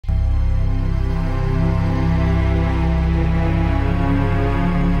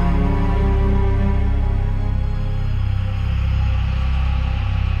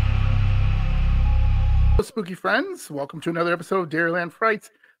spooky friends. Welcome to another episode of Dairyland Frights,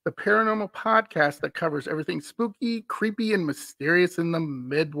 the paranormal podcast that covers everything spooky, creepy, and mysterious in the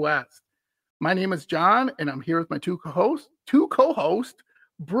Midwest. My name is John, and I'm here with my two co-hosts,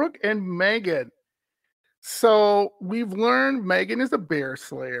 Brooke and Megan. So we've learned Megan is a bear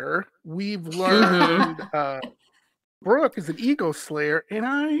slayer. We've learned Brooke is an eagle slayer, and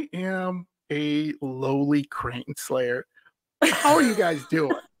I am a lowly crane slayer. How are you guys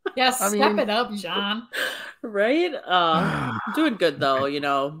doing? Yeah, step it up, John. Right? I'm doing good though,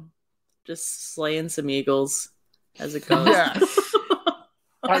 just slaying some eagles as it goes. Yes.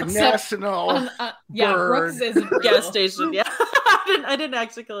 Our national Brooks isn't real. Gas station. Yeah. I didn't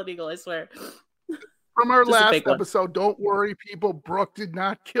actually kill an eagle, I swear. From our last episode, don't worry, people. Brooke did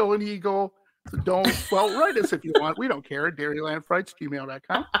not kill an eagle. So write us if you want. We don't care.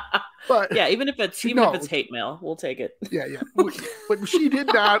 DairylandFrights@gmail.com. But yeah, even if it's hate mail, we'll take it. Yeah. But she did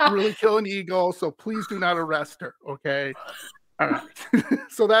not really kill an eagle, so please do not arrest her. Okay. All right.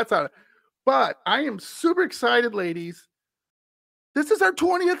 So that's on it. But I am super excited, ladies. This is our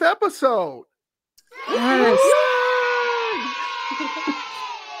 20th episode. Yes.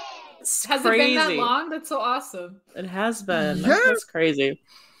 Has it been that long? That's so awesome. It has been. Yes. That's crazy.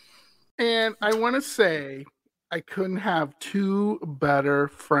 And I want to say I couldn't have two better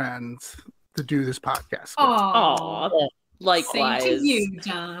friends to do this podcast with. Aww. Likewise. Same to you,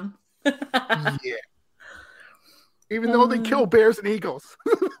 John. Yeah. Even though they kill bears and eagles.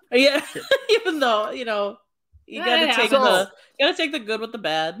 Yeah. Even though, you gotta take the good with the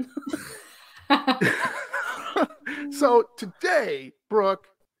bad. So today, Brooke,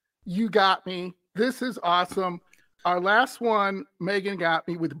 you got me. This is awesome. Our last one, Megan got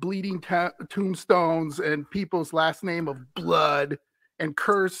me with bleeding tombstones and people's last name of blood and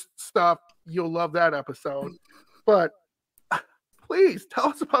cursed stuff. You'll love that episode. But please tell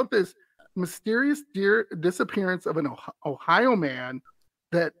us about this mysterious disappearance of an Ohio man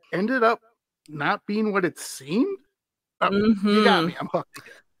that ended up not being what it seemed. You got me. I'm hooked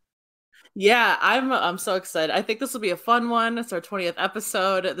again. Yeah, I'm so excited. I think this will be a fun one. It's our 20th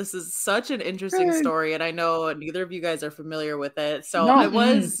episode. This is such an interesting story, and I know neither of you guys are familiar with it. So no, I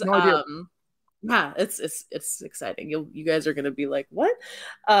was it's exciting. You guys are gonna be like, what?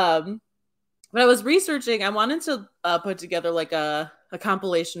 When I was researching, I wanted to put together like a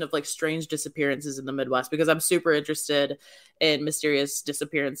compilation of like strange disappearances in the Midwest because I'm super interested in mysterious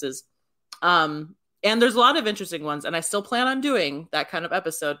disappearances. And there's a lot of interesting ones, and I still plan on doing that kind of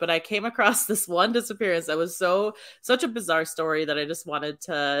episode. But I came across this one disappearance that was such a bizarre story that I just wanted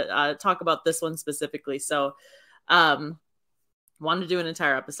to talk about this one specifically. So, wanted to do an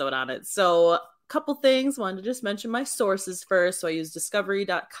entire episode on it. So, a couple things. Wanted to just mention my sources first. So I use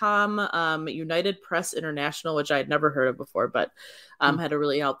Discovery.com, United Press International, which I had never heard of before, but had a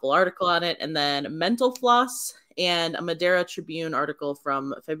really helpful article on it, and then Mental Floss, and a Madera Tribune article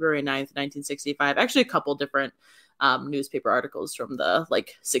from February 9th, 1965. Actually, a couple different newspaper articles from the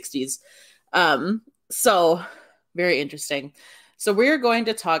 60s. So very interesting. So we're going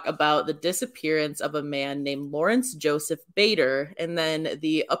to talk about the disappearance of a man named Lawrence Joseph Bader, and then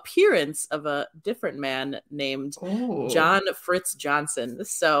the appearance of a different man named John Fritz Johnson.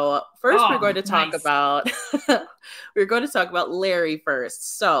 So first we're going to talk about Larry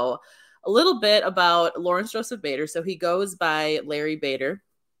first. So a little bit about Lawrence Joseph Bader. So he goes by Larry Bader.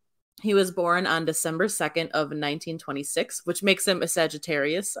 He was born on December 2nd of 1926, which makes him a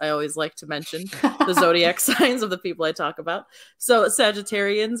Sagittarius. I always like to mention the zodiac signs of the people I talk about. So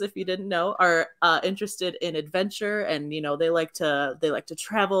Sagittarians, if you didn't know, are interested in adventure, and they like to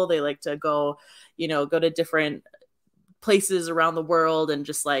travel. They like to go to different places around the world, and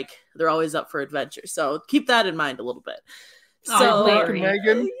just they're always up for adventure. So keep that in mind a little bit. So Brooke and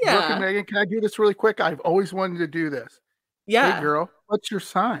Megan, can I do this really quick? I've always wanted to do this. Yeah. Hey girl, what's your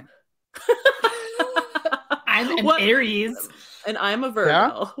sign? I'm an Aries. And I'm a Virgo.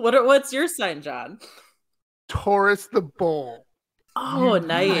 Yeah? What's your sign, John? Taurus the bull. Oh,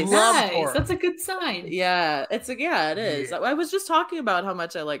 nice. That's a good sign. Yeah, it is. Yeah. I was just talking about how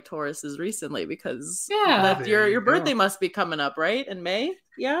much I like Tauruses recently because your birthday must be coming up, right? In May?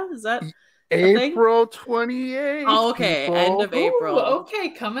 Yeah, is that April 28th. Oh, okay. People. End of April. Ooh,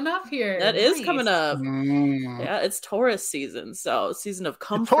 okay, coming up here. That is coming up. Yeah, it's Taurus season. So season of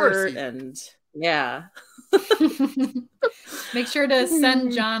comfort and yeah. Make sure to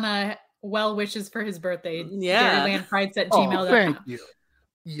send John well wishes for his birthday. Yeah. DairylandFrights@gmail.com. Thank you.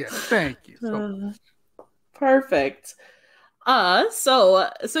 Yes, thank you. So perfect. So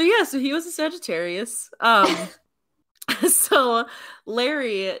he was a Sagittarius. So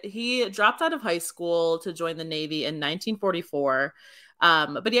Larry, he dropped out of high school to join the Navy in 1944.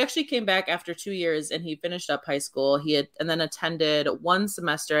 But he actually came back after 2 years and he finished up high school. And then attended 1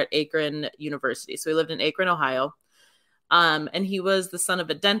 semester at Akron University. So he lived in Akron, Ohio. And he was the son of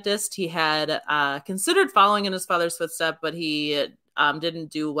a dentist. He had considered following in his father's footsteps, but he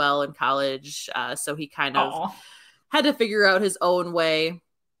didn't do well in college. So he kind of had to figure out his own way.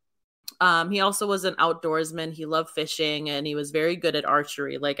 He also was an outdoorsman. He loved fishing and he was very good at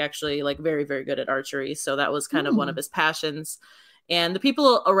archery, very, very good at archery. So that was kind of one of his passions. And the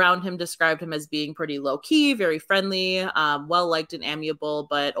people around him described him as being pretty low key, very friendly, well liked and amiable,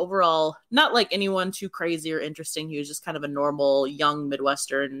 but overall not like anyone too crazy or interesting. He was just kind of a normal young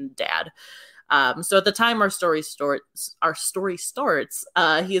Midwestern dad. So at the time our story starts,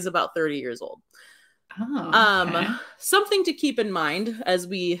 he is about 30 years old. Something to keep in mind as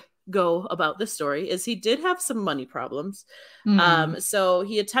we go about this story is he did have some money problems. So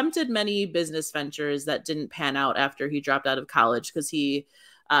he attempted many business ventures that didn't pan out after he dropped out of college because he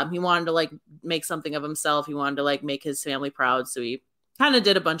wanted to like make something of himself. He wanted to like make his family proud. So he kind of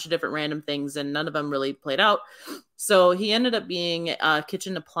did a bunch of different random things and none of them really played out. So he ended up being a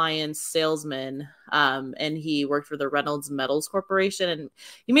kitchen appliance salesman, and he worked for the Reynolds Metals Corporation, and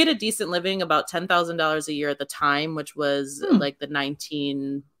he made a decent living, about $10,000 a year at the time, which was like the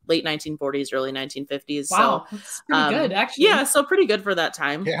late 1940s, early 1950s. Wow, so that's pretty good, actually. Yeah, so pretty good for that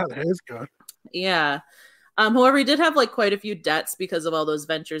time. Yeah, that is good. Yeah. However, he did have like quite a few debts because of all those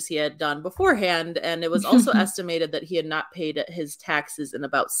ventures he had done beforehand. And it was also estimated that he had not paid his taxes in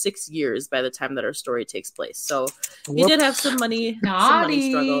about 6 years by the time that our story takes place. So he did have some money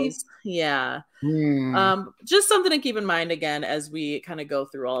struggles. Yeah. Just something to keep in mind again, as we kind of go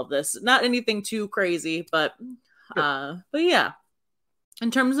through all of this, not anything too crazy, but yeah. In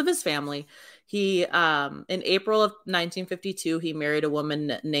terms of his family, he, in April of 1952, he married a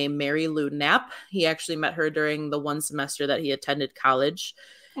woman named Mary Lou Knapp. He actually met her during the 1 semester that he attended college.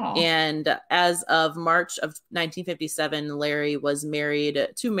 And as of March of 1957, Larry was married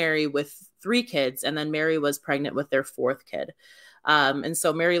to Mary with 3 kids, and then Mary was pregnant with their 4th kid. And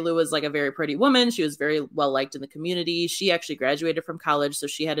so Mary Lou was like a very pretty woman. She was very well liked in the community. She actually graduated from college, so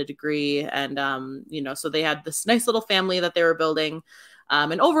she had a degree, and so they had this nice little family that they were building.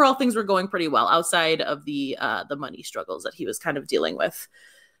 And overall, things were going pretty well outside of the money struggles that he was kind of dealing with.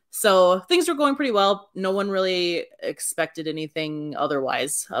 So things were going pretty well. No one really expected anything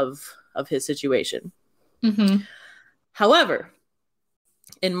otherwise of his situation. However,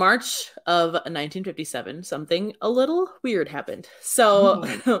 in March of 1957, something a little weird happened.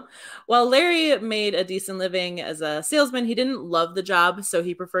 So while Larry made a decent living as a salesman, he didn't love the job, so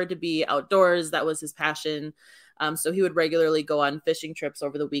he preferred to be outdoors. That was his passion. So he would regularly go on fishing trips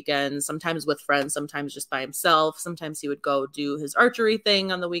over the weekends, sometimes with friends, sometimes just by himself. Sometimes he would go do his archery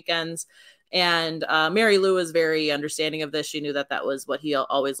thing on the weekends. And Mary Lou was very understanding of this. She knew that that was what he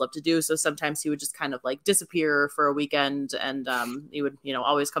always loved to do. So sometimes he would just kind of like disappear for a weekend, and he would,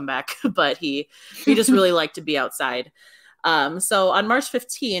 always come back. But he just really liked to be outside. So on March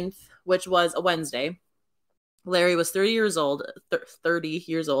 15th, which was a Wednesday, Larry was 30 years old. 30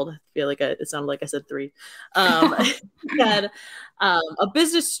 years old. I feel like it sounded like I said 3. He had a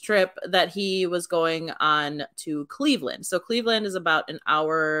business trip that he was going on to Cleveland. So Cleveland is about an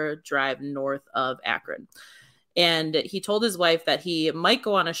hour drive north of Akron. And he told his wife that he might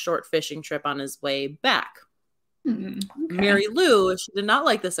go on a short fishing trip on his way back. Mary Lou, she did not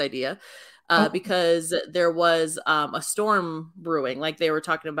like this idea. Because there was a storm brewing. Like they were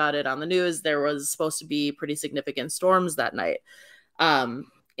talking about it on the news. There was supposed to be pretty significant storms that night.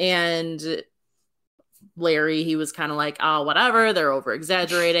 And Larry, he was kind of like, oh, whatever. They're over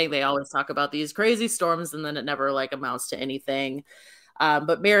exaggerating. They always talk about these crazy storms and then it never like amounts to anything.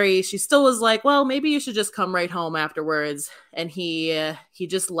 But Mary, she still was like, well, maybe you should just come right home afterwards. And he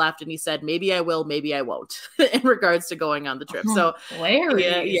just left and he said, maybe I will, maybe I won't, in regards to going on the trip. So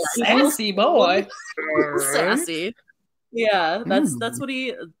Larry, sassy boy. Sassy. Yeah, that's what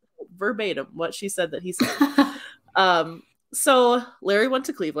he verbatim, what she said that he said. So Larry went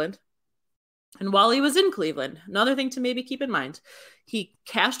to Cleveland. And while he was in Cleveland, another thing to maybe keep in mind, he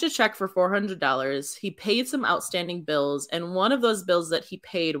cashed a check for $400. He paid some outstanding bills, and one of those bills that he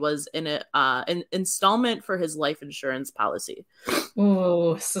paid was an installment for his life insurance policy.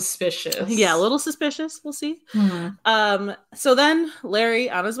 Oh, suspicious. Yeah, a little suspicious. We'll see. So then Larry,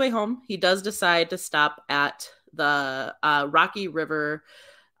 on his way home, he does decide to stop at the Rocky River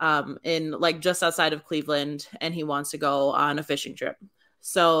in like just outside of Cleveland, and he wants to go on a fishing trip.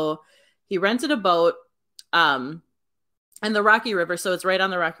 So he rented a boat, and the Rocky River. So it's right on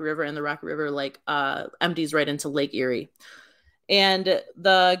the Rocky River, and the Rocky River like empties right into Lake Erie. And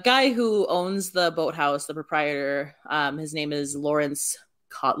the guy who owns the boathouse, the proprietor, his name is Lawrence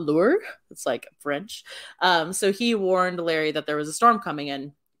Cotler. It's like French. So he warned Larry that there was a storm coming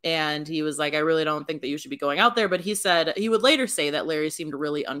in. And he was like, I really don't think that you should be going out there. But he said he would later say that Larry seemed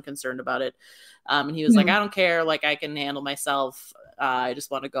really unconcerned about it. And he was like, I don't care. Like, I can handle myself. I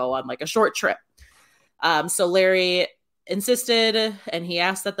just want to go on like a short trip. So Larry insisted, and he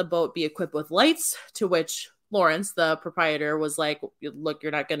asked that the boat be equipped with lights, to which Lawrence, the proprietor, was like, look,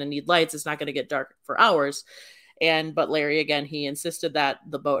 you're not going to need lights. It's not going to get dark for hours. But Larry, again, he insisted that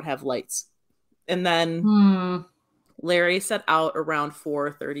the boat have lights. And then Larry set out around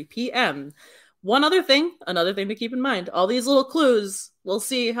 4:30 p.m. Another thing to keep in mind, all these little clues, we'll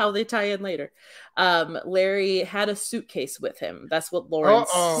see how they tie in later. Larry had a suitcase with him. That's what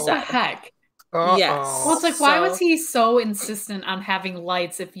Lawrence said. What the heck? Yes. Well, it's like, why was he so insistent on having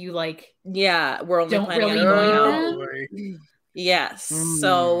lights if you like? Yeah, we're only don't planning really on going need out. Yes.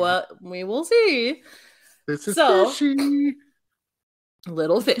 So we will see. This is fishy.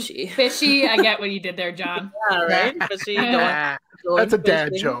 Little fishy. Fishy. I get what you did there, John. Yeah, right? Fishy. That's a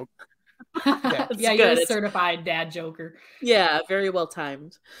dad joke. Yeah, you're a certified dad joker. Yeah, very well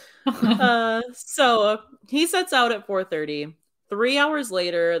timed. So he sets out at 4:30. 3 hours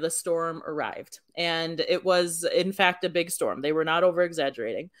later, the storm arrived, and it was, in fact, a big storm. They were not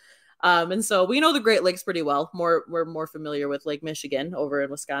over-exaggerating. And so we know the Great Lakes pretty well. We're more familiar with Lake Michigan over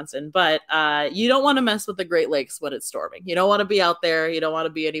in Wisconsin, but you don't want to mess with the Great Lakes when it's storming. You don't want to be out there. You don't want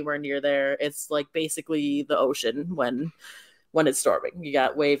to be anywhere near there. It's like basically the ocean when it's storming. You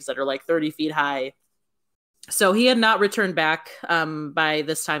got waves that are like 30 feet high. So he had not returned back by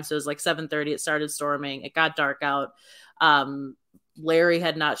this time. So it was like 7:30. It started storming. It got dark out. Larry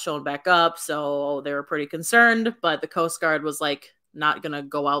had not shown back up, so they were pretty concerned, but the Coast Guard was like not going to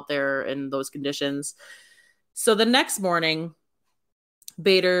go out there in those conditions. So the next morning,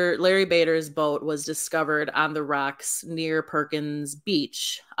 Larry Bader's boat was discovered on the rocks near Perkins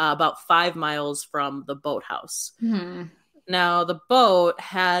Beach, about 5 miles from the boathouse. Now, the boat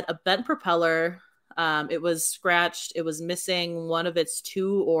had a bent propeller. It was scratched. It was missing one of its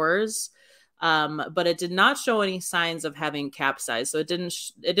 2 oars. But it did not show any signs of having capsized. So it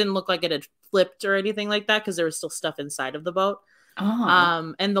didn't look like it had flipped or anything like that, because there was still stuff inside of the boat.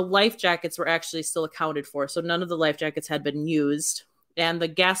 And the life jackets were actually still accounted for. So none of the life jackets had been used, and the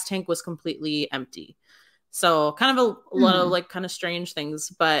gas tank was completely empty. So kind of a lot of like kind of strange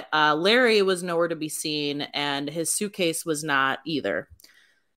things, but Larry was nowhere to be seen, and his suitcase was not either.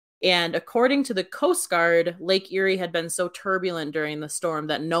 And according to the Coast Guard, Lake Erie had been so turbulent during the storm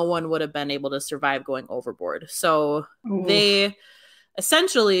that no one would have been able to survive going overboard. So they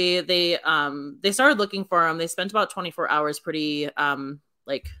essentially, they started looking for him. They spent about 24 hours pretty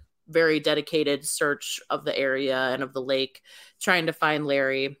like very dedicated search of the area and of the lake, trying to find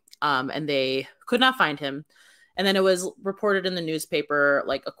Larry. And they could not find him. And then it was reported in the newspaper,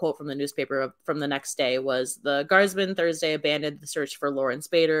 like a quote from the newspaper from the next day was, the guardsmen Thursday abandoned the search for Lawrence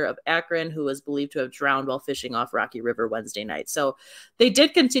Bader of Akron, who was believed to have drowned while fishing off Rocky River Wednesday night. So they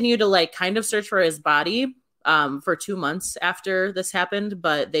did continue to like kind of search for his body for 2 months after this happened,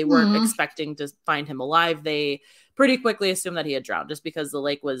 but they weren't expecting to find him alive. They pretty quickly assumed that he had drowned, just because the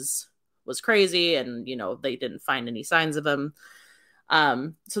lake was crazy, and you know, they didn't find any signs of him.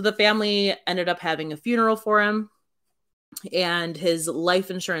 So the family ended up having a funeral for him, and his life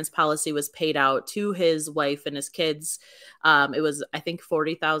insurance policy was paid out to his wife and his kids. It was, I think,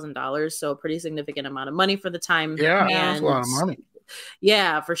 $40,000. So a pretty significant amount of money for the time. Yeah, that's a lot of money.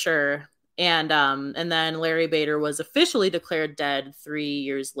 Yeah, for sure. And then Larry Bader was officially declared dead 3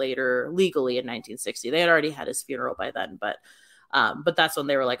 years later, legally in 1960. They had already had his funeral by then, but that's when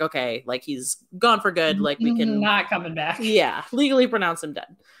they were like, okay, like he's gone for good. Like we can not coming back. Yeah. Legally pronounce him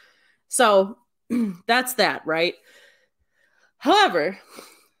dead. So that's that, right? However,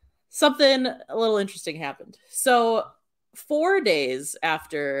 something a little interesting happened. So 4 days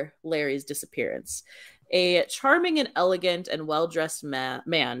after Larry's disappearance, a charming and elegant and well-dressed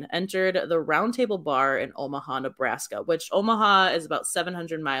man entered the Round Table Bar in Omaha, Nebraska, which Omaha is about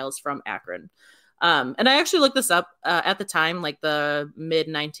 700 miles from Akron. And I actually looked this up at the time, like the mid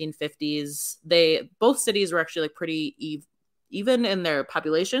 1950s. Both cities were actually like pretty even in their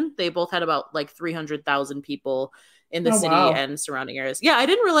population. They both had about like 300,000 people in the city and surrounding areas. Yeah, I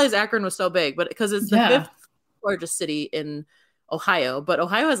didn't realize Akron was so big, but because it's the 5th largest city in Ohio. But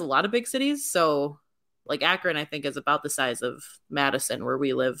Ohio has a lot of big cities, so like Akron, I think, is about the size of Madison, where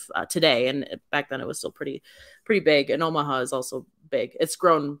we live today. And back then, it was still pretty big. And Omaha is also big. It's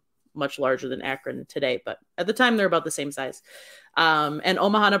grown much larger than Akron today, but at the time they're about the same size. And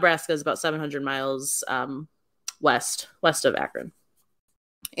Omaha, Nebraska is about 700 miles west of Akron.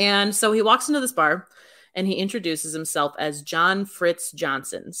 And so he walks into this bar and he introduces himself as John Fritz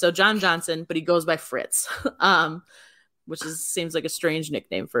Johnson. So John Johnson, but he goes by Fritz, which seems like a strange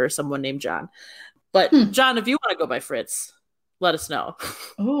nickname for someone named John. But John, if you want to go by Fritz, let us know.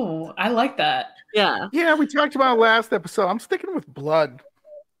 Oh, I like that. Yeah. Yeah, we talked about last episode. I'm sticking with Blood.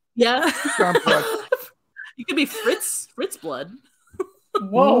 Yeah. John Blood. You could be Fritz Blood.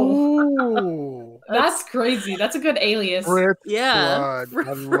 Whoa. Ooh. That's crazy. That's a good alias. Fritz Yeah. Blood.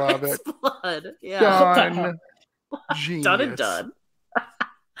 I love Fritz it. Blood. Yeah. Done. Genius. Done and done.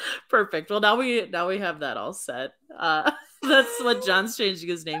 Perfect. Well, now we have that all set. That's what John's changing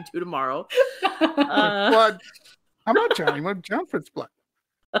his name to tomorrow. Blood. I'm not Johnny. I'm John Fritz Blood.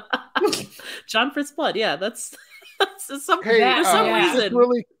 John Fritz Blood. Yeah, that's for some reason.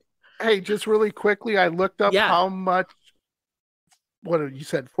 Just really quickly, I looked up how much. What did you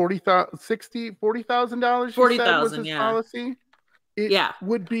said? $40,000. $40,000. Yeah. Policy. It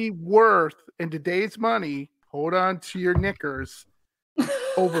would be worth in today's money. Hold on to your knickers.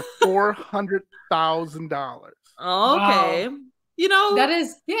 Over $400,000. Okay. Wow. You know that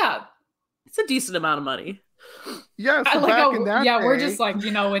is it's a decent amount of money. Yeah, so back in that day, we're just like,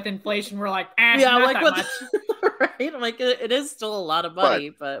 with inflation, we're like, not that much. Right? I'm like, it is still a lot of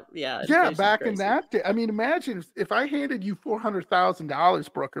money, but back in that day, I mean, imagine if I handed you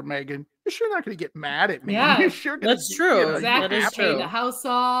 $400,000, Brooke or Megan, you're sure not going to get mad at me. Yeah, you're sure that's true. Exactly. That is true. Pay the house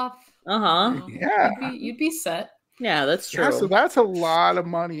off. Yeah, you'd be set. Yeah, that's true. Yeah, so that's a lot of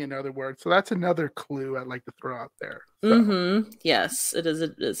money, in other words. So that's another clue I'd like to throw out there. So. Yes, it is.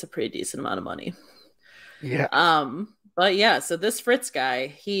 It's a pretty decent amount of money. Yeah. But yeah, so this Fritz guy,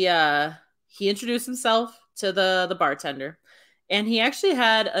 he introduced himself to the bartender, and he actually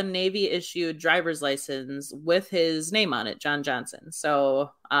had a Navy issued driver's license with his name on it, John Johnson.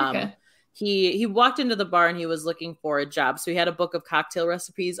 So he walked into the bar and he was looking for a job. So he had a book of cocktail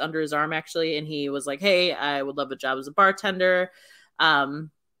recipes under his arm, actually, and he was like, "Hey, I would love a job as a bartender."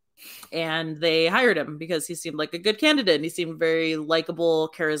 And they hired him because he seemed like a good candidate and he seemed very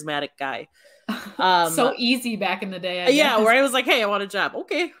likable, charismatic guy. So easy back in the day. I guess. Where I was like, "Hey, I want a job."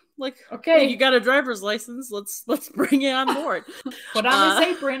 Okay. Like, okay, you got a driver's license. Let's bring you on board. Put on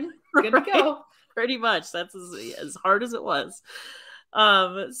his apron. Good to go. Pretty much. That's as hard as it was.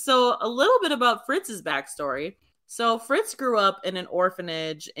 So a little bit about Fritz's backstory. So Fritz grew up in an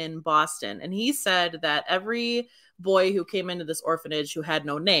orphanage in Boston, and he said that every boy who came into this orphanage who had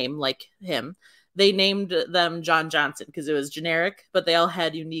no name, like him, they named them John Johnson because it was generic, but they all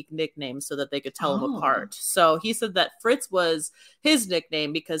had unique nicknames so that they could tell them apart. So he said that Fritz was his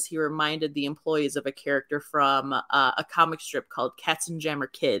nickname because he reminded the employees of a character from a comic strip called Katzenjammer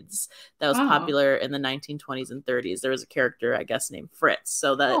Kids that was popular in the 1920s and 30s. There was a character, I guess, named Fritz,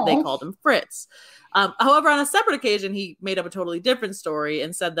 so that they called him Fritz. However, on a separate occasion, he made up a totally different story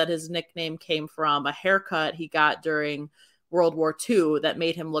and said that his nickname came from a haircut he got during World War II that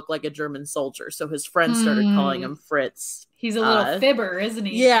made him look like a German soldier. So his friends started calling him Fritz. He's a little fibber, isn't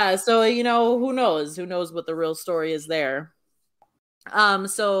he? Yeah. So, who knows? Who knows what the real story is there?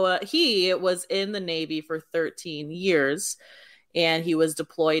 So he was in the Navy for 13 years and he was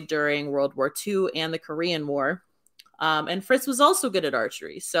deployed during World War II and the Korean War. And Fritz was also good at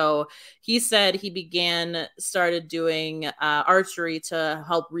archery. So he said he started doing archery to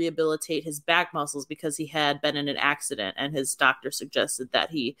help rehabilitate his back muscles because he had been in an accident and his doctor suggested that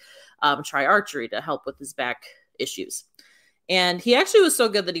he try archery to help with his back issues. And he actually was so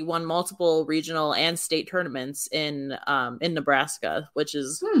good that he won multiple regional and state tournaments in Nebraska, which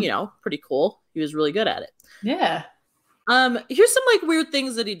is, pretty cool. He was really good at it. Yeah. Here's some weird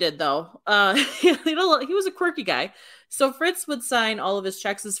things that he did though. He was a quirky guy. So Fritz would sign all of his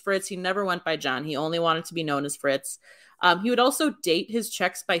checks as Fritz. He never went by John. He only wanted to be known as Fritz. He would also date his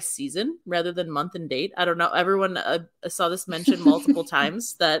checks by season rather than month and date. I don't know. Everyone saw this mentioned multiple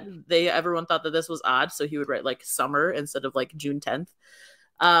times that everyone thought that this was odd. So he would write summer instead of June 10th.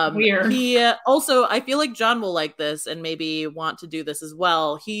 Weird. He also, I feel like John will like this and maybe want to do this as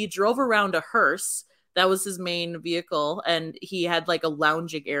well. He drove around a hearse. That was his main vehicle, and he had a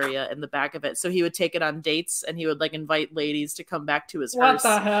lounging area in the back of it. So he would take it on dates, and he would invite ladies to come back to his hearse.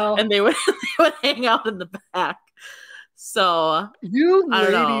 What the hell? And they would hang out in the back. So you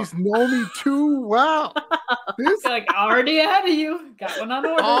ladies know me too well. This already ahead of you. Got one on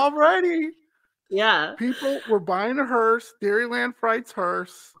order already. Yeah, people were buying a hearse, Dairyland Frights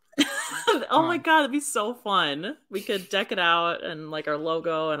hearse. Oh my god, it'd be so fun. We could deck it out and our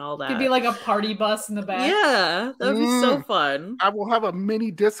logo and all that. Could be a party bus in the back. Yeah, that would be so fun. I will have a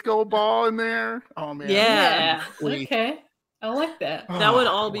mini disco ball in there. Oh man. Yeah. Okay. I like that. That would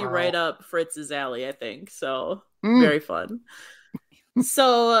all be right up Fritz's alley, I think. So very fun.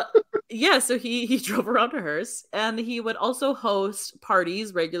 So yeah, so he drove around to Hearst, and he would also host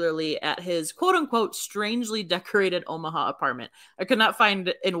parties regularly at his quote unquote strangely decorated Omaha apartment. I could not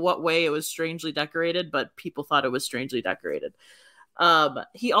find in what way it was strangely decorated, but people thought it was strangely decorated.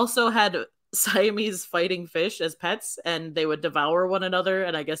 He also had Siamese fighting fish as pets, and they would devour one another,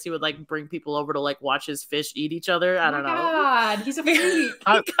 and I guess he would like bring people over to like watch his fish eat each other. I don't know. God, he's a freak.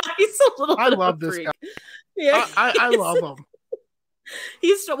 He's a little bit love of a this freak. guy. Yeah, I love him.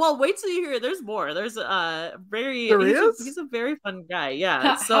 He's well. Wait till you hear. There's more. There's he's a very fun guy.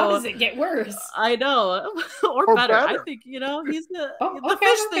 Yeah. So how does it get worse? I know, or better. I think he's the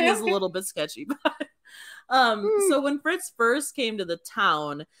fish thing is a little bit sketchy. But so when Fritz first came to the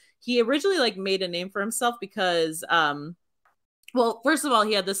town, he originally like made a name for himself because well, first of all,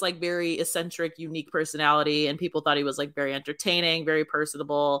 he had this like very eccentric, unique personality, and people thought he was like very entertaining, very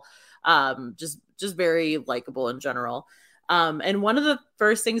personable, just very likable in general. And one of the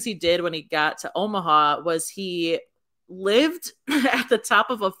first things he did when he got to Omaha was he lived at the top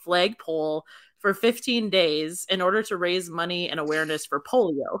of a flagpole for 15 days in order to raise money and awareness for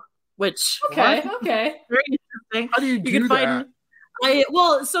polio, which okay, very interesting. How do you do that?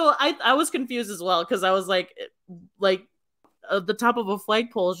 I was confused as well because I was like the top of a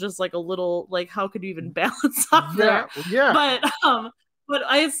flagpole is just like a little like how could you even balance up there? Yeah. But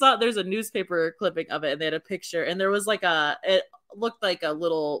I saw there's a newspaper clipping of it, and they had a picture, and there was like it looked like a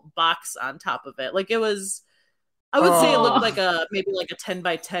little box on top of it. Like it was, I would say it looked like maybe like a 10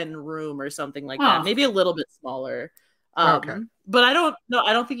 by 10 room or something like that. Maybe a little bit smaller. Okay. But I don't know.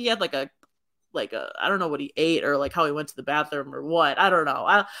 I don't think he had like a I don't know what he ate or like how he went to the bathroom or what. I don't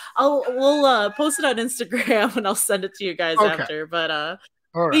know. We'll post it on Instagram and I'll send it to you guys after. But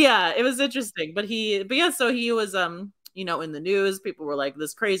yeah, it was interesting. So he was in the news. People were like,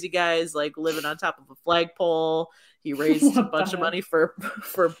 this crazy guy's like living on top of a flagpole. He raised a bunch of money for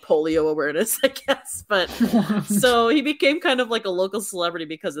polio awareness, I guess. But so he became kind of like a local celebrity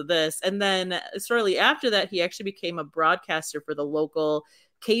because of this. And then shortly after that, he actually became a broadcaster for the local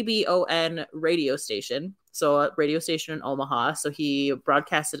KBON radio station. So a radio station in Omaha. So he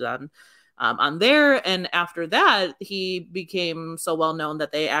broadcasted on there, and after that he became so well known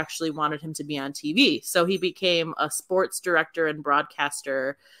that they actually wanted him to be on TV. So he became a sports director and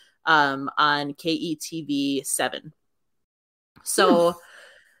broadcaster on KETV 7. So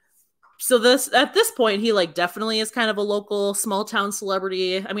this at this point he like definitely is kind of a local small town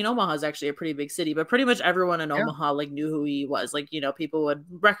celebrity. I mean, Omaha is actually a pretty big city, but pretty much everyone in Omaha like knew who he was. Like, people would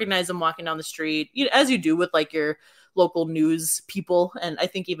recognize him walking down the street, as you do with like your local news people. And I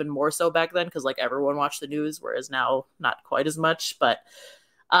think even more so back then because like everyone watched the news, whereas now not quite as much. But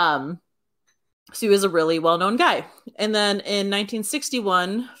so he was a really well-known guy. And then in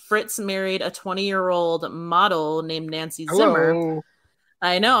 1961, Fritz married a 20-year-old model named Nancy Zimmer.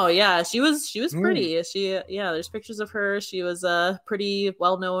 I know, yeah, she was pretty. There's pictures of her. She was a pretty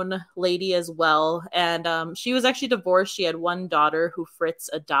well-known lady as well. And she was actually divorced. She had one daughter who Fritz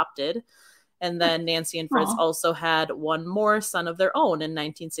adopted. And then Nancy and Fritz also had one more son of their own in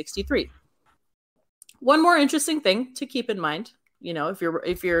 1963. One more interesting thing to keep in mind,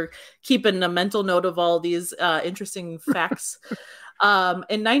 if you're keeping a mental note of all these interesting facts. In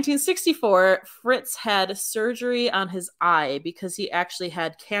 1964, Fritz had surgery on his eye because he actually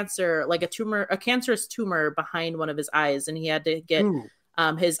had cancer, like a cancerous tumor behind one of his eyes, and he had to get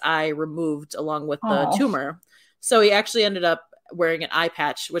his eye removed along with the tumor. So he actually ended up wearing an eye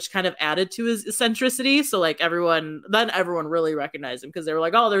patch, which kind of added to his eccentricity. So like everyone really recognized him because they were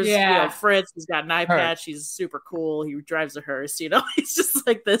like, oh, there's Fritz, he's got an eye patch, he's super cool, he drives a hearse, he's just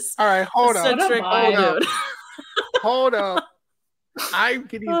like this. All right, hold eccentric up. Hold up. I'm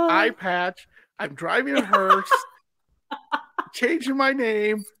getting eye patch. I'm driving a hearse. Changing my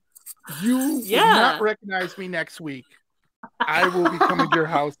name. You will not recognize me next week. I will be coming to your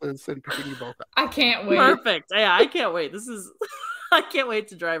houses and picking you both up. I can't wait. Perfect. Yeah, I can't wait. I can't wait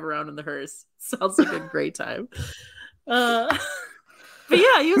to drive around in the hearse. Sounds like a great time. But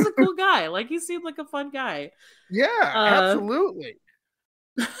yeah, he was a cool guy. Like, he seemed like a fun guy. Yeah, absolutely.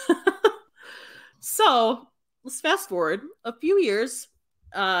 So let's fast forward a few years.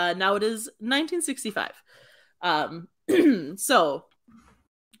 Now it is 1965. So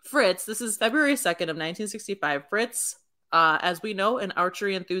Fritz, this is February 2nd of 1965. Fritz, as we know, an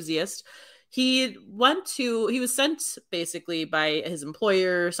archery enthusiast. He was sent basically by his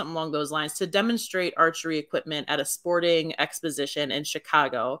employer, something along those lines, to demonstrate archery equipment at a sporting exposition in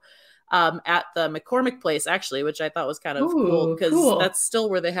Chicago. at the McCormick place, actually, which I thought was kind of cool because that's still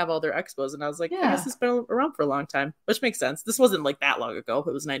where they have all their expos. And I was like, I guess it's been around for a long time, which makes sense. This wasn't like that long ago. It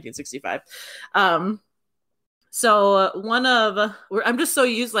was 1965. So I'm just so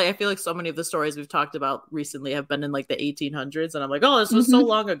used, like, I feel like so many of the stories we've talked about recently have been in like the 1800s. And I'm like, oh, this was so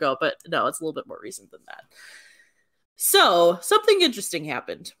long ago. But no, it's a little bit more recent than that. So something interesting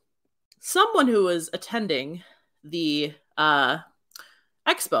happened. Someone who was attending the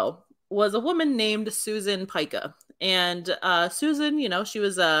expo was a woman named Susan Pica. And Susan, you know, she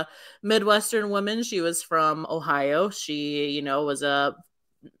was a Midwestern woman. She was from Ohio. She, you know, was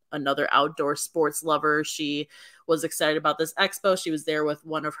another outdoor sports lover. She was excited about this expo. She was there with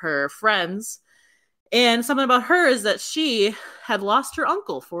one of her friends. And something about her is that she had lost her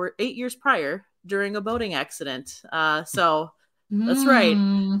uncle for 8 years prior during a boating accident. That's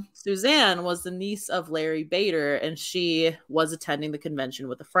right. Suzanne was the niece of Larry Bader, and she was attending the convention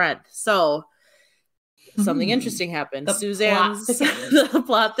with a friend. So something interesting happened. The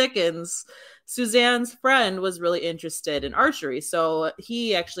plot thickens. Suzanne's friend was really interested in archery. So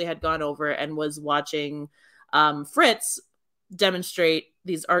he actually had gone over and was watching Fritz demonstrate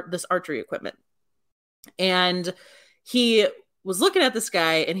this archery equipment. And he was looking at this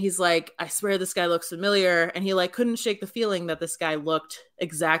guy and he's like, I swear this guy looks familiar. And he like couldn't shake the feeling that this guy looked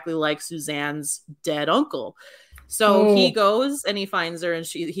exactly like Suzanne's dead uncle. So he goes and he finds her and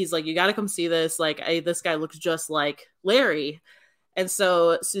he's like, you got to come see this. Like, this guy looks just like Larry. And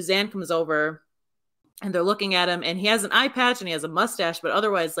so Suzanne comes over and they're looking at him and he has an eye patch and he has a mustache, but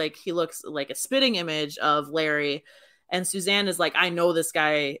otherwise like he looks like a spitting image of Larry. And Suzanne is like, I know this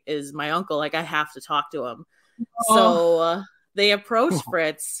guy is my uncle. Like, I have to talk to him. So they approach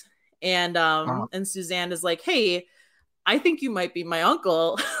Fritz and Suzanne is like, hey, I think you might be my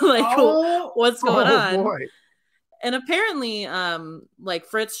uncle. Like, what's going on? Boy. And apparently, like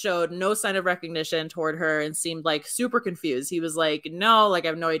Fritz showed no sign of recognition toward her and seemed like super confused. He was like, no, like, I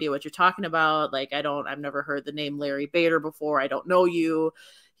have no idea what you're talking about. Like, I've never heard the name Larry Bader before. I don't know you.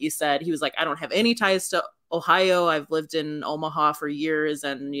 He was like, I don't have any ties to Ohio. I've lived in Omaha for years.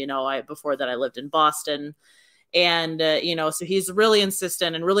 And, you know, before that I lived in Boston. And, you know, so he's really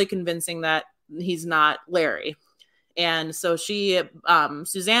insistent and really convincing that he's not Larry. And so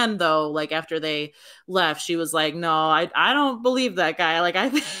Suzanne, though, like after they left, she was like, no, I don't believe that guy. Like, I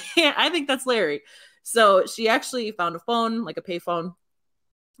think that's Larry. So she actually found a phone, like a pay phone,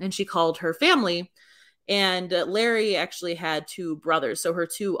 and she called her family. And Larry actually had two brothers. So her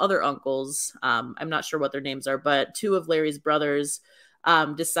two other uncles, I'm not sure what their names are, but two of Larry's brothers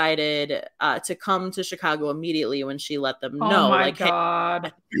decided to come to Chicago immediately when she let them know. Oh my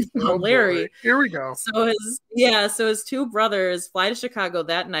God. Hey, Larry. Boy. Here we go. So his two brothers fly to Chicago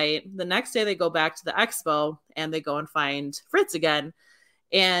that night. The next day they go back to the expo and they go and find Fritz again.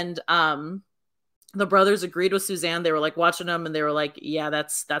 And the brothers agreed with Suzanne. They were like watching him and they were like, yeah,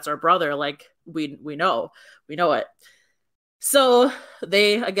 that's our brother. Like, we know it. So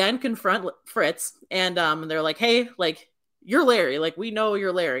they again confront Fritz and they're like, hey, like, you're Larry. Like, we know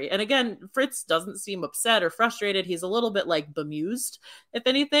you're Larry. And again, Fritz doesn't seem upset or frustrated. He's a little bit like bemused, if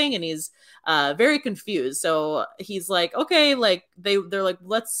anything. And he's very confused. So he's like, okay, like they're like,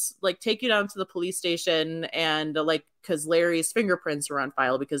 let's like take you down to the police station. And like, cause Larry's fingerprints were on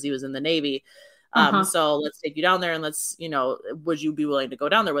file because he was in the Navy. So let's take you down there and let's, you know, would you be willing to go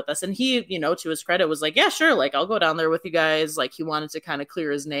down there with us? And he, you know, to his credit was like, yeah, sure. Like, I'll go down there with you guys. Like, he wanted to kind of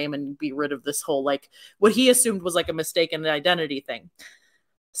clear his name and be rid of this whole, like, what he assumed was like a mistaken identity thing.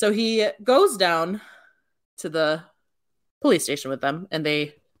 So he goes down to the police station with them and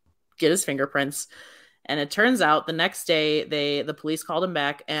they get his fingerprints. And it turns out the next day the police called him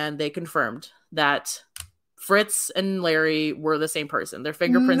back and they confirmed that Fritz and Larry were the same person. Their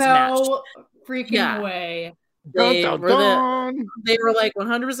fingerprints matched. Freaking way. They were like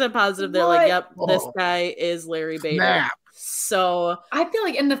 100% positive. They're like, yep, this guy is Larry Bader. Snap. So I feel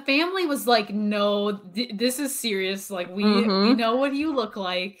like, and the family was like, no, this is serious. Like, we know what you look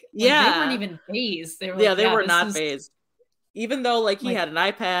like. They weren't even phased. They were like, they were not phased. Even though like he had an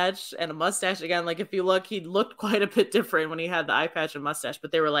eye patch and a mustache again, like if you look, he looked quite a bit different when he had the eye patch and mustache,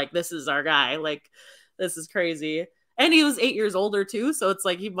 but they were like, this is our guy. Like, this is crazy. And he was 8 years older too, so it's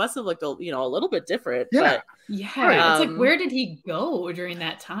like he must have looked, you know, a little bit different. Yeah, but, it's like, where did he go during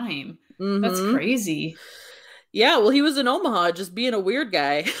that time? That's crazy. Yeah, well, he was in Omaha, just being a weird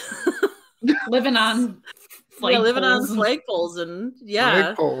guy, living on flagpoles and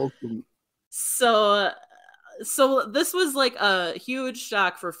So this was like a huge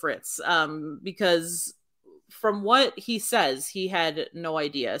shock for Fritz, because from what he says, he had no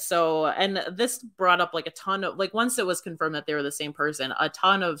idea. So, and this brought up like a ton of, like, once it was confirmed that they were the same person, a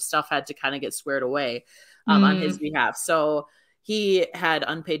ton of stuff had to kind of get squared away on his behalf. So he had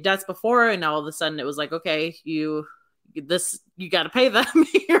unpaid debts before, and now all of a sudden it was like, okay, you got to pay them.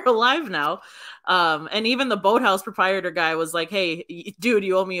 You're alive now. And even the boathouse proprietor guy was like, hey, dude,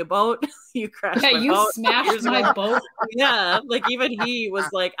 you owe me a boat. You crashed my boat. You smashed my boat. Yeah, like even he was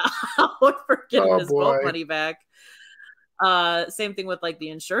like, oh, for getting his boat money back. Same thing with like the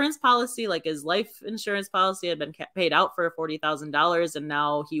insurance policy, like his life insurance policy had been paid out for $40,000, and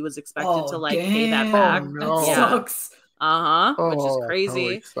now he was expected to like pay that back. No. That sucks. Which is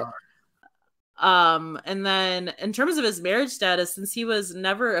crazy. Totally. And then in terms of his marriage status, since he was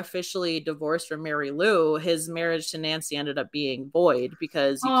never officially divorced from Mary Lou, his marriage to Nancy ended up being void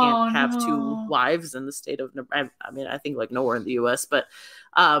because you can't have two wives in the state of Nebraska. I mean, I think like nowhere in the US, but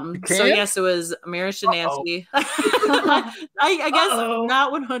so yes, it was marriage to Nancy. I guess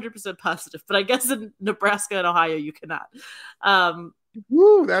not 100% positive, but I guess in Nebraska and Ohio you cannot.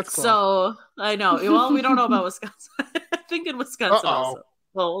 Woo, that's close. So I know. Well, we don't know about Wisconsin. I think in Wisconsin also.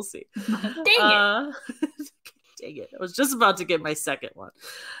 Well, we'll see. Dang it. Dang it. I was just about to get my second one.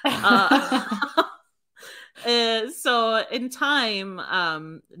 So in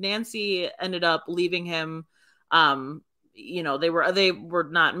time, Nancy ended up leaving him. They were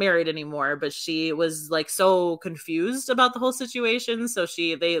not married anymore, but she was like so confused about the whole situation. So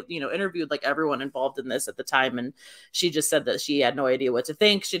they interviewed like everyone involved in this at the time, and she just said that she had no idea what to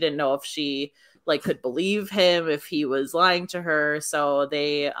think. She didn't know if she like could believe him, if he was lying to her. So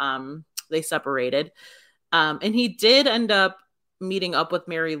they separated. And he did end up meeting up with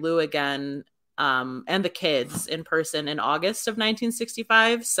Mary Lou again, and the kids in person in August of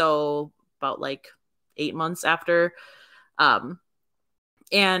 1965. So about like 8 months after. And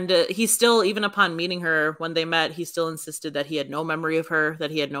he still, even upon meeting her when they met, he still insisted that he had no memory of her,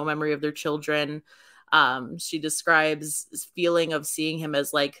 that he had no memory of their children. She describes this feeling of seeing him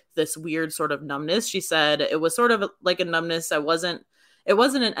as like this weird sort of numbness. She said it was sort of like a numbness. It wasn't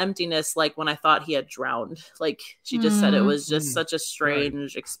an emptiness like when I thought he had drowned. Like she just said it was just such a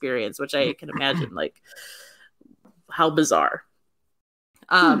strange experience, which I can imagine like how bizarre.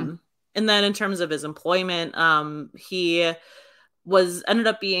 And then in terms of his employment, he ended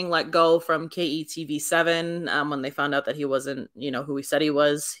up being let go from KETV7 when they found out that he wasn't, who he said he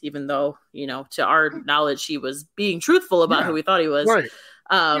was, even though, to our knowledge, he was being truthful about who he thought he was. Right.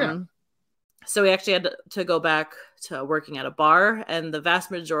 So he actually had to go back to working at a bar, and the vast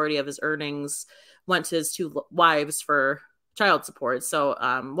majority of his earnings went to his two wives for child support. So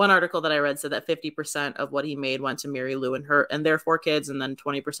one article that I read said that 50% of what he made went to Mary Lou and their 4 kids, and then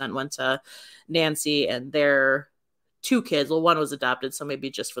 20% went to Nancy and their 2 kids. Well, one was adopted, so maybe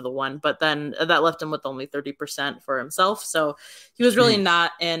just for the one, but then that left him with only 30% for himself. So he was really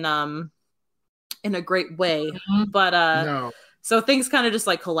not in a great way. But no. So things kind of just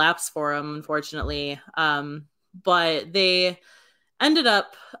like collapsed for him, unfortunately. But they ended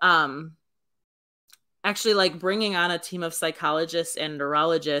up actually like bringing on a team of psychologists and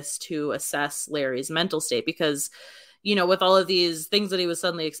neurologists to assess Larry's mental state, because with all of these things that he was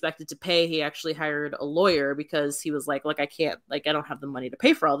suddenly expected to pay, he actually hired a lawyer because he was like, I can't, like, I don't have the money to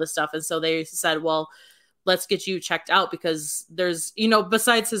pay for all this stuff. And so they said, well, let's get you checked out, because there's,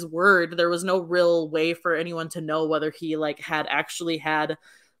 besides his word, there was no real way for anyone to know whether he like had actually had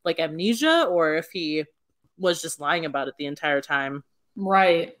like amnesia or if he was just lying about it the entire time.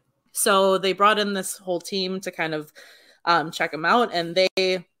 Right. So they brought in this whole team to kind of check him out, and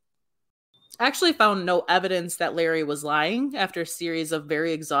they actually found no evidence that Larry was lying after a series of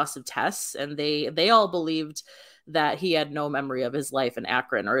very exhaustive tests. And they all believed that he had no memory of his life in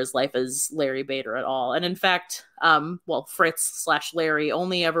Akron or his life as Larry Bader at all. And in fact, Fritz/Larry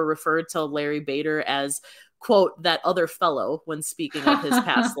only ever referred to Larry Bader as, quote, that other fellow when speaking of his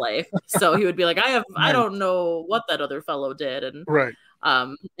past life. So he would be like, I don't know what that other fellow did. And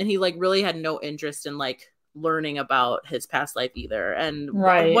and he like really had no interest in like learning about his past life either. And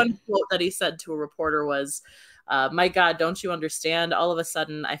one quote that he said to a reporter was, my God, don't you understand? All of a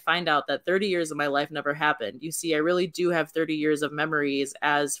sudden, I find out that 30 years of my life never happened. You see, I really do have 30 years of memories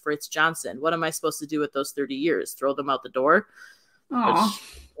as Fritz Johnson. What am I supposed to do with those 30 years? Throw them out the door? Which,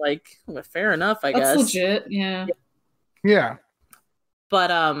 like, fair enough, I guess. That's legit, yeah. Yeah.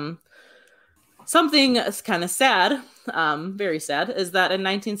 But something kind of sad, very sad, is that in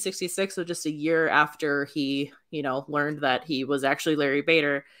 1966, so just a year after he, learned that he was actually Larry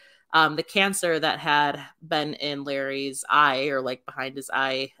Bader, the cancer that had been in Larry's eye, or like behind his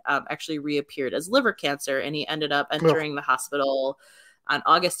eye, actually reappeared as liver cancer, and he ended up entering the hospital on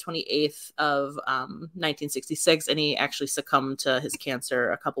August 28th of 1966, and he actually succumbed to his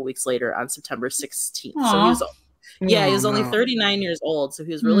cancer a couple weeks later on September 16th. Aww. So he was only 39 years old, so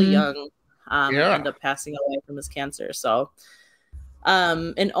he was really young. Ended up passing away from his cancer. So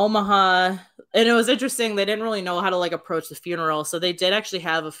in Omaha, and it was interesting, they didn't really know how to like approach the funeral, so they did actually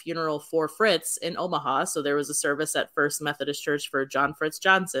have a funeral for Fritz in Omaha. So there was a service at First Methodist Church for John Fritz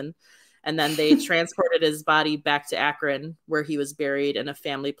Johnson, and then they transported his body back to Akron, where he was buried in a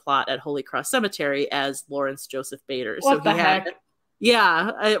family plot at Holy Cross Cemetery as Lawrence Joseph Bader. What the heck?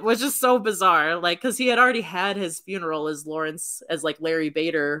 Yeah, it was just so bizarre, like, because he had already had his funeral as Lawrence, as like Larry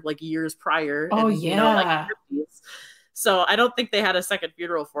Bader, like years prior. Oh, and, yeah. you know, like, so I don't think they had a second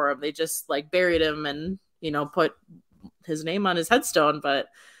funeral for him. They just like buried him and, you know, put his name on his headstone, but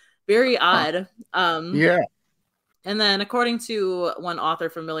very odd. Yeah. And then according to one author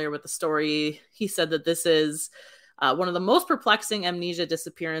familiar with the story, he said that this is one of the most perplexing amnesia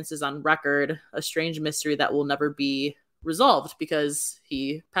disappearances on record, a strange mystery that will never be resolved because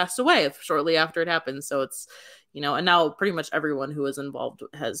he passed away shortly after it happened. So it's, you know, and now pretty much everyone who was involved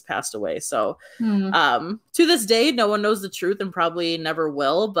has passed away. So to this day, no one knows the truth and probably never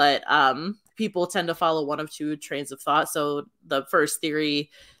will, but people tend to follow one of two trains of thought. So the first theory,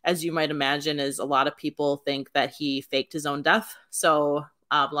 as you might imagine, is a lot of people think that he faked his own death. So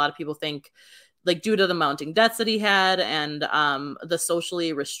a lot of people think, like, due to the mounting debts that he had and the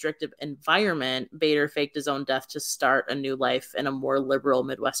socially restrictive environment, Bader faked his own death to start a new life in a more liberal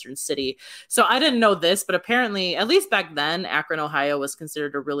Midwestern city. So I didn't know this, but apparently, at least back then, Akron, Ohio was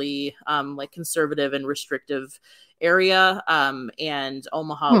considered a really like conservative and restrictive area. And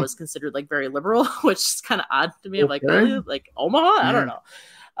Omaha was considered like very liberal, which is kind of odd to me. I'm like, really? Like Omaha? I don't know.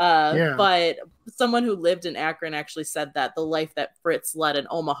 But someone who lived in Akron actually said that the life that Fritz led in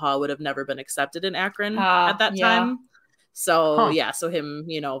Omaha would have never been accepted in Akron at that time. So so him,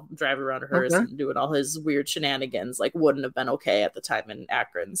 you know, driving around a hearse and doing all his weird shenanigans like wouldn't have been okay at the time in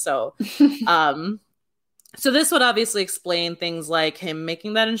Akron. So so this would obviously explain things like him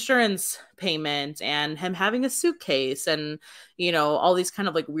making that insurance payment and him having a suitcase and, you know, all these kind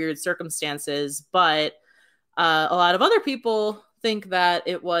of like weird circumstances. But a lot of other people think that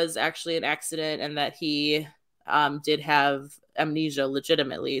it was actually an accident and that he did have amnesia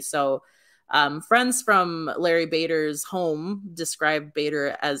legitimately. So friends from Larry Bader's home described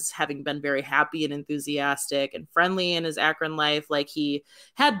Bader as having been very happy and enthusiastic and friendly in his Akron life. Like, he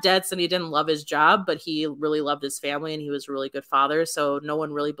had debts and he didn't love his job, but he really loved his family and he was a really good father. So no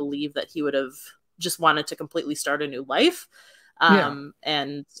one really believed that he would have just wanted to completely start a new life.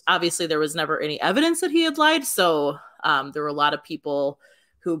 And obviously there was never any evidence that he had lied. So there were a lot of people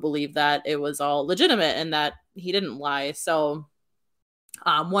who believed that it was all legitimate and that he didn't lie. So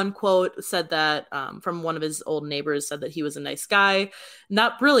one quote said that from one of his old neighbors said that he was a nice guy,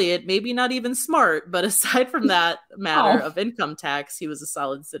 not brilliant, maybe not even smart, but aside from that matter of income tax, he was a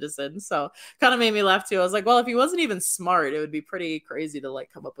solid citizen. So kind of made me laugh too. I was like, well, if he wasn't even smart, it would be pretty crazy to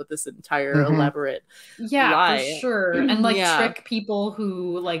like come up with this entire elaborate lie. For sure. And like trick people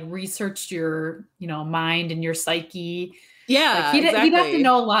who like researched your, you know, mind and your psyche. Yeah, like, he'd have to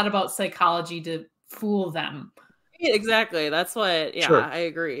know a lot about psychology to fool them. Exactly. That's what, I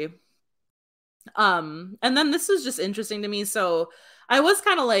agree. And then this was just interesting to me. So I was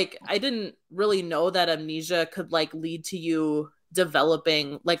kind of like, I didn't really know that amnesia could like lead to you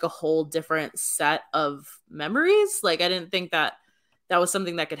developing like a whole different set of memories. Like, I didn't think that that was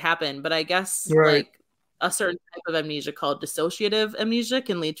something that could happen, but I guess like a certain type of amnesia called dissociative amnesia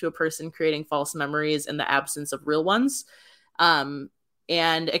can lead to a person creating false memories in the absence of real ones.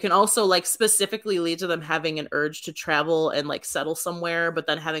 And it can also like specifically lead to them having an urge to travel and like settle somewhere, but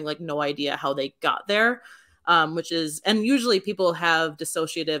then having like no idea how they got there, which is, and usually people have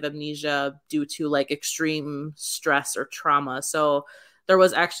dissociative amnesia due to like extreme stress or trauma. So there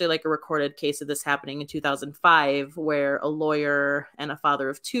was actually like a recorded case of this happening in 2005 where a lawyer and a father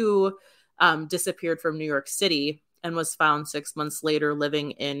of two disappeared from New York City and was found 6 months later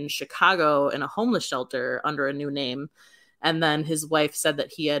living in Chicago in a homeless shelter under a new name. And then his wife said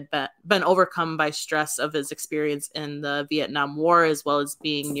that he had been overcome by stress of his experience in the Vietnam War, as well as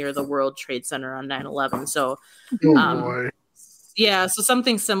being near the World Trade Center on 9/11. So, so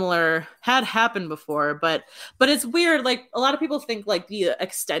something similar had happened before, but it's weird. Like, a lot of people think like the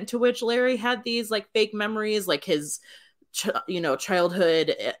extent to which Larry had these like fake memories, like his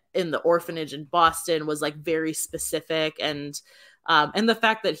childhood in the orphanage in Boston was like very specific, and the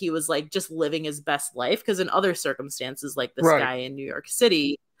fact that he was like just living his best life, because in other circumstances, like this guy in New York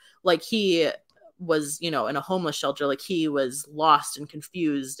City, like he was, in a homeless shelter, like he was lost and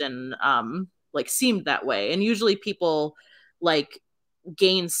confused and like seemed that way. And usually people like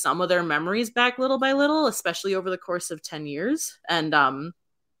gain some of their memories back little by little, especially over the course of 10 years. And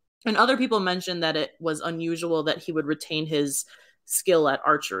other people mentioned that it was unusual that he would retain his skill at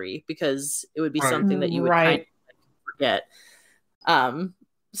archery because it would be something that you would kind of forget.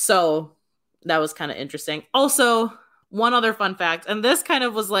 So that was kind of interesting. Also, one other fun fact, and this kind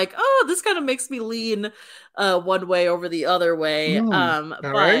of was like, oh, this kind of makes me lean one way over the other way.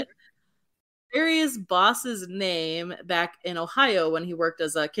 But Larry's boss's name back in Ohio when he worked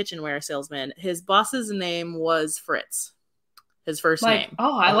as a kitchenware salesman, his boss's name was Fritz. His first name.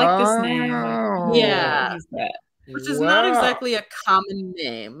 Oh, I like this name. Yeah. Which is not exactly a common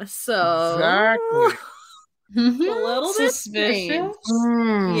name. So exactly. A little bit suspicious.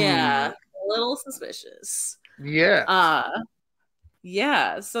 Yeah. A little suspicious. Yeah.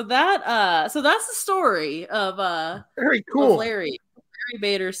 Yeah. So that's the story of very cool. Of Larry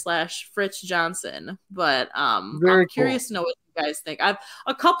Bader / Fritz Johnson. But I'm curious to know what you guys think. I've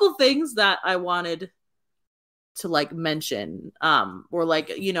a couple things that I wanted to like mention or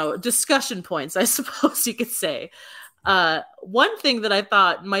like, you know, discussion points, I suppose you could say. One thing that I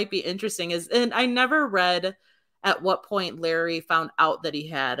thought might be interesting is, and I never read at what point Larry found out that he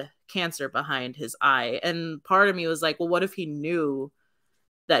had cancer behind his eye, and part of me was like, well, what if he knew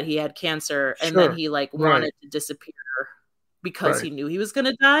that he had cancer and then he like wanted to disappear because he knew he was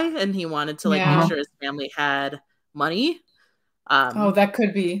gonna die and he wanted to like make sure his family had money. That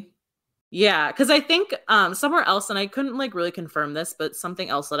could be. Yeah, because I think somewhere else, and I couldn't like really confirm this, but something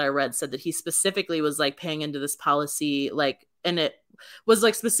else that I read said that he specifically was like paying into this policy, like, and it was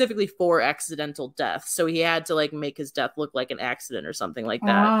like specifically for accidental death. So he had to like make his death look like an accident or something like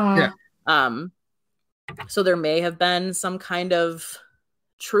that. So there may have been some kind of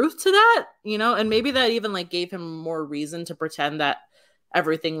truth to that, you know, and maybe that even like gave him more reason to pretend that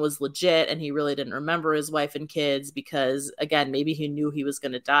everything was legit and he really didn't remember his wife and kids because, again, maybe he knew he was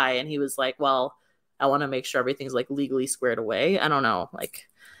going to die and he was like, well, I want to make sure everything's like legally squared away. I don't know, like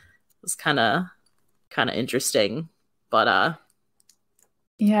it's kind of interesting, but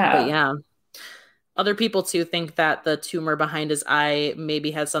yeah, other people too think that the tumor behind his eye maybe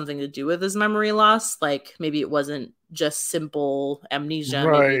had something to do with his memory loss, like maybe it wasn't just simple amnesia,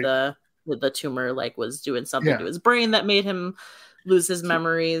 maybe the tumor like was doing something to his brain that made him lose his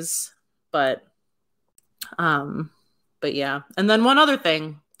memories. But yeah. And then one other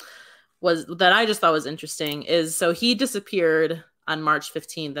thing was that I just thought was interesting is, so he disappeared on March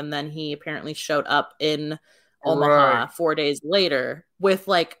 15th and then he apparently showed up in Omaha 4 days later with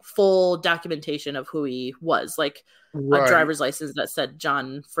like full documentation of who he was, like a driver's license that said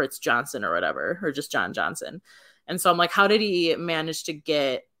John Fritz Johnson or whatever, or just John Johnson. And so I'm like, how did he manage to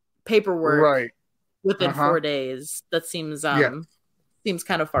get paperwork within 4 days? That seems seems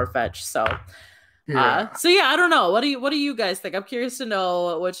kind of far-fetched. So I don't know. What do you guys think? I'm curious to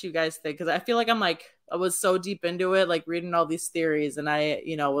know what you guys think, because I feel like I was so deep into it, like reading all these theories, and I,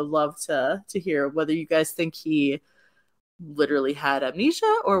 you know, would love to hear whether you guys think he literally had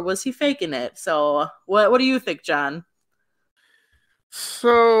amnesia or was he faking it. So what do you think, John?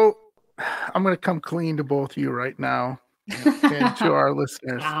 So I'm going to come clean to both of you right now and to our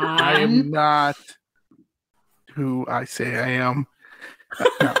listeners. I am not who I say I am.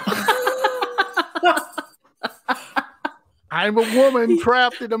 No. I'm a woman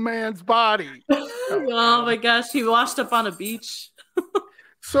trapped in a man's body. Oh my gosh, he washed up on a beach.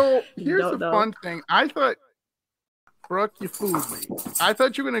 So here's the fun thing. I thought, Brooke, you fooled me. I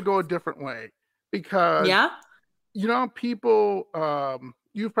thought you were going to go a different way because, you know, people,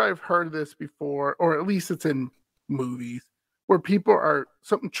 you've probably heard of this before, or at least it's in movies, where people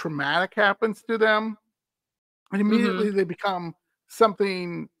something traumatic happens to them and immediately they become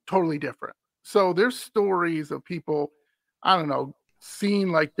something totally different. So there's stories of people, I don't know,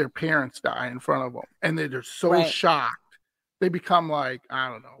 seeing like their parents die in front of them and they're so shocked. They become like, I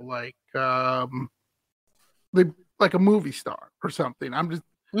don't know, like like a movie star or something. I'm just,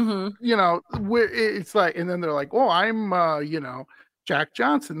 you know, it's like, and then they're like, oh, I'm, you know, Jack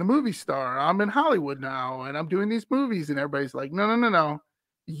Johnson, the movie star. I'm in Hollywood now and I'm doing these movies. And everybody's like, no.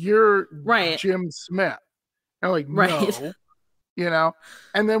 You're Jim Smith. And I'm like, no, you know?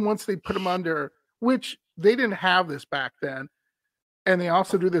 And then once they put them under, which they didn't have this back then. And they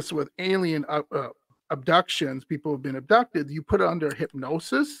also do this with alien abductions. People have been abducted. You put it under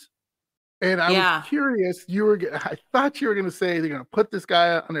hypnosis. And I was curious, I thought you were going to say they're going to put this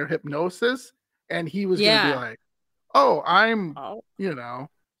guy under hypnosis and he was going to be like, oh, I'm, you know,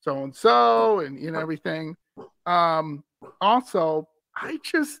 so-and-so and, you know, everything. Also, I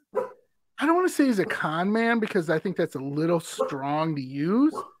don't want to say he's a con man because I think that's a little strong to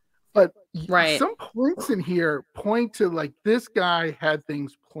use, But right. some points in here point to like this guy had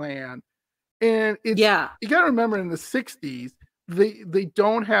things planned. And it's, you got to remember in the 60s, they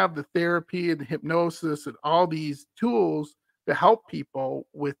don't have the therapy and the hypnosis and all these tools to help people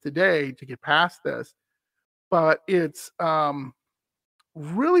with today to get past this. But it's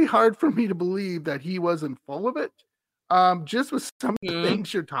really hard for me to believe that he wasn't full of it, just with some of the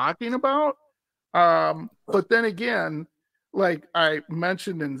things you're talking about. But then again, like I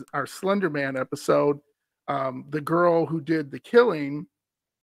mentioned in our Slender Man episode, the girl who did the killing,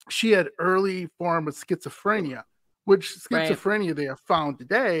 she had early form of schizophrenia, which schizophrenia they have found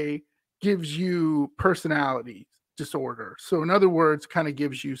today gives you personality disorder. So in other words, kind of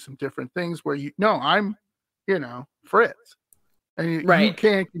gives you some different things where I'm, Fritz. And you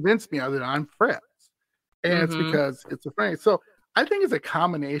can't convince me other than I'm Fritz. And it's because it's a friend. So I think it's a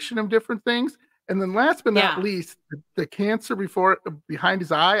combination of different things. And then last but not least, the cancer behind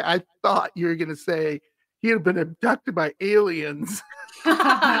his eye, I thought you were going to say he had been abducted by aliens.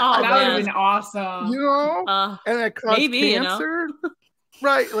 That would have been awesome. And that caused cancer.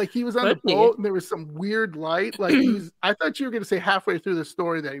 Right. Like he was on the boat and there was some weird light. Like I thought you were going to say halfway through the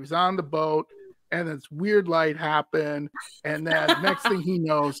story that he was on the boat and this weird light happened. And then next thing he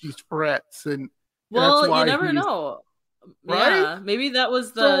knows, he's Fritz. And well, that's why you never know. Right? Yeah, maybe that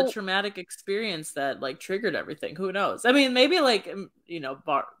was the traumatic experience that like triggered everything. Who knows? I mean, maybe like,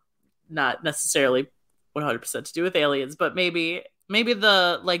 not necessarily 100% to do with aliens, but maybe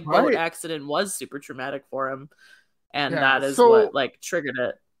the like boat accident was super traumatic for him. And that is what like triggered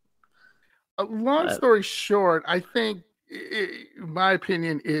it. A long story short, I think my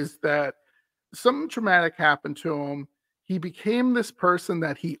opinion is that something traumatic happened to him. He became this person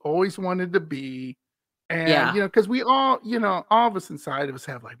that he always wanted to be. And, because we all, all of us inside of us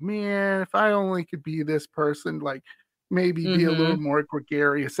have like, man, if I only could be this person, like maybe be a little more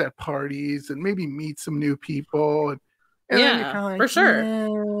gregarious at parties and maybe meet some new people. And then you're kind of like, for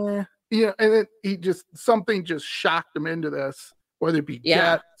sure. And then something just shocked him into this, whether it be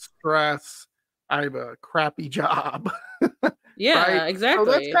debt, stress, I have a crappy job. Exactly. So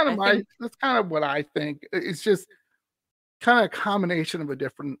that's kind of what I think. It's just kind of a combination of a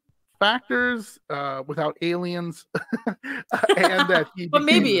different factors without aliens and that but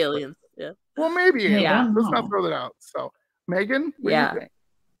maybe aliens. Yeah. Well, maybe aliens. Let's not throw that out. So Megan, what do you think?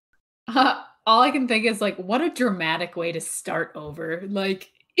 All I can think is like, what a dramatic way to start over.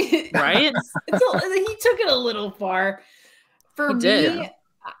 Like, right? He took it a little far. For me,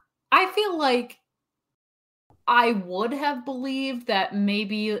 I feel like I would have believed that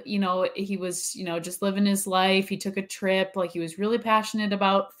maybe, he was, just living his life. He took a trip, like he was really passionate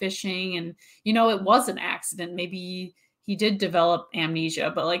about fishing and, it was an accident. Maybe he did develop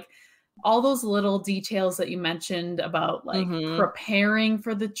amnesia, but like all those little details that you mentioned about like preparing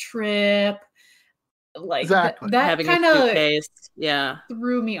for the trip, like that kind of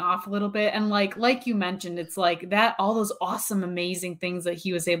threw me off a little bit. And like you mentioned, it's like that all those awesome amazing things that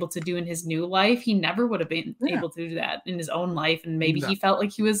he was able to do in his new life, he never would have been able to do that in his own life. And maybe he felt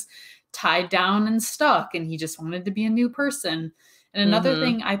like he was tied down and stuck and he just wanted to be a new person. And another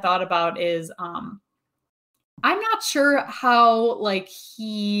thing I thought about is I'm not sure how like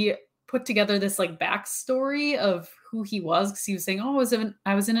he put together this like backstory of who he was, because he was saying, I was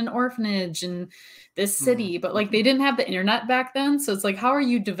in an orphanage in this city, but like they didn't have the internet back then. So it's like, how are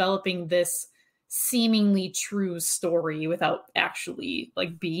you developing this seemingly true story without actually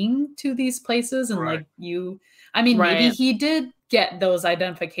like being to these places? And maybe he did get those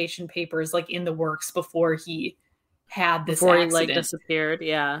identification papers like in the works before he had this accident. He like disappeared.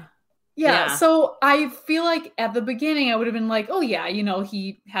 Yeah, so I feel like at the beginning I would have been like, oh yeah,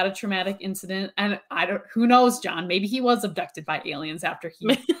 he had a traumatic incident, and who knows, John, maybe he was abducted by aliens after he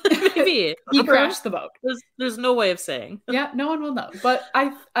maybe he crashed the boat. There's no way of saying. Yeah, no one will know. But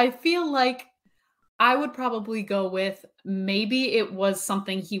I feel like I would probably go with maybe it was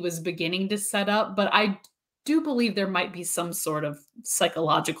something he was beginning to set up, but I do believe there might be some sort of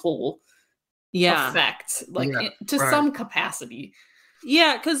psychological effect, to some capacity.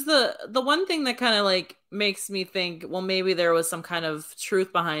 Yeah, because the one thing that kind of like makes me think, well, maybe there was some kind of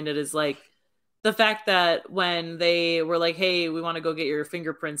truth behind it is like the fact that when they were like, hey, we want to go get your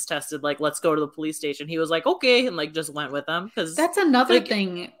fingerprints tested, like, let's go to the police station. He was like, okay, and like just went with them. Because that's another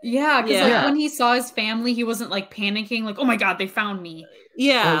thing. Yeah, because like when he saw his family, he wasn't like panicking, like, oh my God, they found me.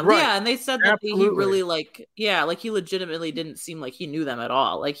 Yeah, and they said that he really like, he legitimately didn't seem like he knew them at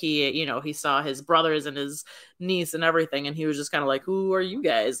all. Like he saw his brothers and his niece and everything, and he was just kind of like, who are you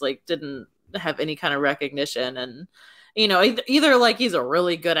guys? Like, didn't have any kind of recognition. And either like he's a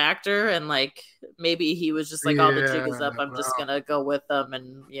really good actor and like maybe he was just like, all the jig is up. I'm just gonna go with them,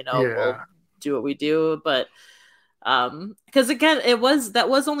 and we'll do what we do. But because again, that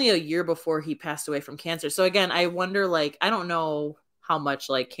was only a year before he passed away from cancer. So again, I wonder, like, I don't know how much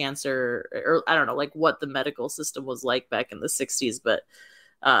like cancer, or I don't know like what the medical system was like back in the 60s, but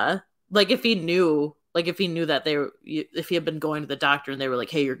like if he knew that if he had been going to the doctor and they were like,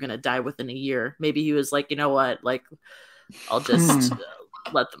 hey, you're gonna die within a year, maybe he was like, you know what, like I'll just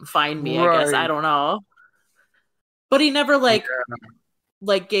let them find me, I guess. I don't know. But he never like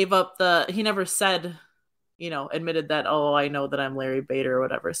gave up he never said, admitted that, oh, I know that I'm Larry Bader or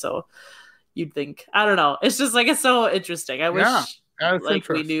whatever. So you'd think, I don't know. It's just like, it's so interesting. I wish like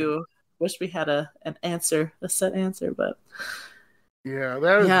we knew, wish we had a set answer, but yeah,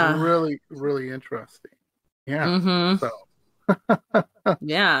 that is really, really interesting. Yeah. Mm-hmm. So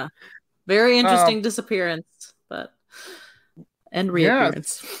yeah. Very interesting disappearance, and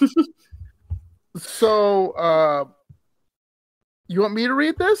reappearance. So you want me to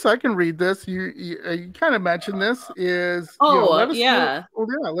read this? I can read this. You kind of mentioned this. Let us know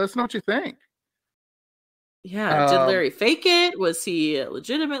what you think. Yeah. Did Larry fake it? Was he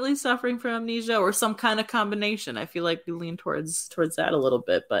legitimately suffering from amnesia, or some kind of combination? I feel like we lean towards that a little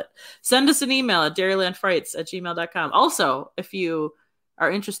bit, but send us an email at dairylandfrights@gmail.com. Also, if you are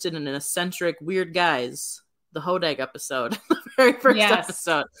interested in an eccentric weird guys, the Hodag episode, the very first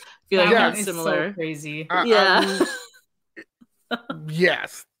episode, I feel like that's similar. So crazy.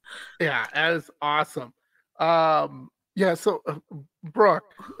 Yes. Yeah, that is awesome. So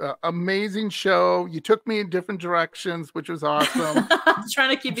Brooke, amazing show. You took me in different directions, which was awesome. I'm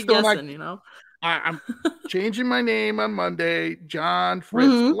trying to keep you guessing, I'm changing my name on Monday. John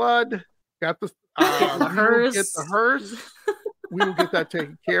Fritz Blood. Got the hearse. Get the hearse. We will get that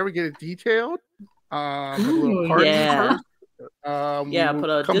taken care. We get it detailed. Have a little party hearse. Put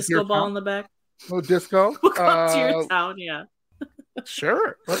a disco ball in the back. No disco. We'll come to your town,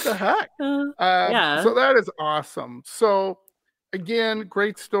 Sure. What the heck? So that is awesome. So again,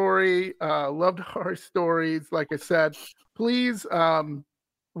 great story. Loved our stories. Like I said, please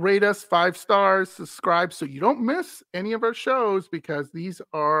rate us 5 stars, subscribe so you don't miss any of our shows, because these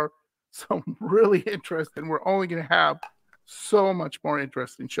are some really interesting. We're only going to have so much more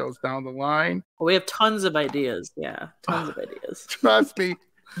interesting shows down the line. We have tons of ideas. Yeah, tons of ideas. Trust me,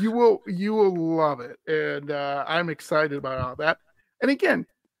 you will love it. And I'm excited about all that. And again,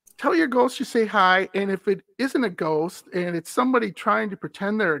 tell your ghost you say hi. And if it isn't a ghost and it's somebody trying to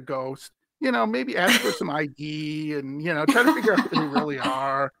pretend they're a ghost, maybe ask for some ID and, try to figure out who they really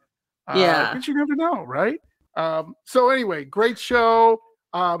are. Because you never know, right? So anyway, great show.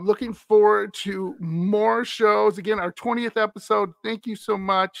 Looking forward to more shows. Again, our 20th episode. Thank you so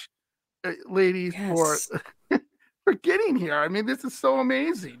much, ladies, for getting here. I mean, this is so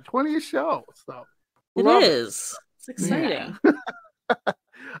amazing. 20th show. So it is. It's exciting. Yeah.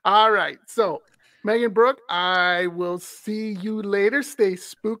 All right. So, Megan, Brooke, I will see you later. Stay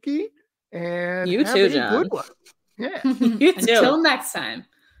spooky. And you too, John. Good one. Yeah. You too. Until next time.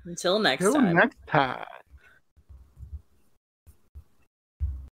 Until next time.